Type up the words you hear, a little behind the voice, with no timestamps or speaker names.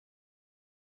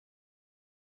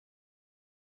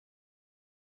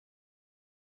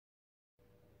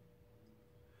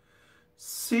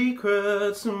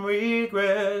Secrets and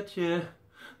regret, yeah.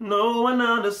 No one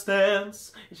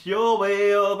understands. It's your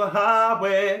way or the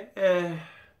highway, yeah.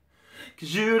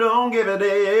 'Cause you don't give a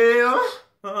damn.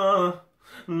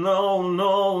 No,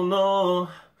 no, no.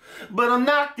 But I'm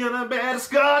not gonna bear the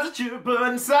scars that you put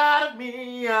inside of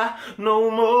me,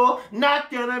 no more. Not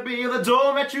gonna be the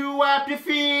doormat you wipe your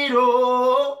feet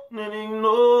on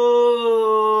anymore.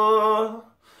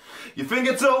 You think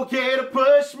it's okay to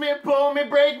push me, pull me,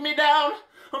 break me down?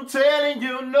 I'm telling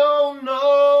you, no,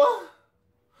 no.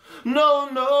 No,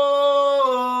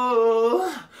 no.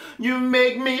 You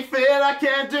make me feel I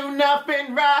can't do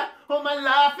nothing right. All my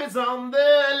life is on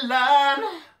the line.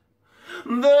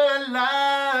 The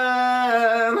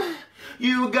line.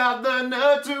 You got the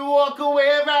nerve to walk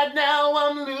away right now.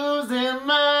 I'm losing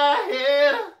my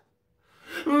head.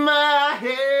 My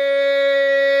head.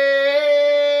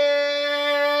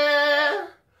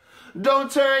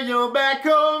 Don't turn your back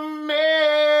on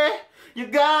me. You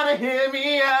gotta hear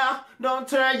me out. Don't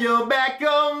turn your back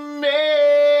on me.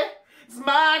 It's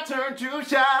my turn to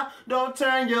shout. Don't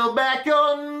turn your back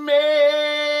on me.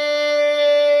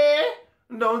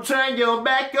 Don't turn your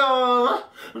back on.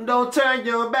 Don't turn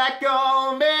your back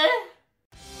on me.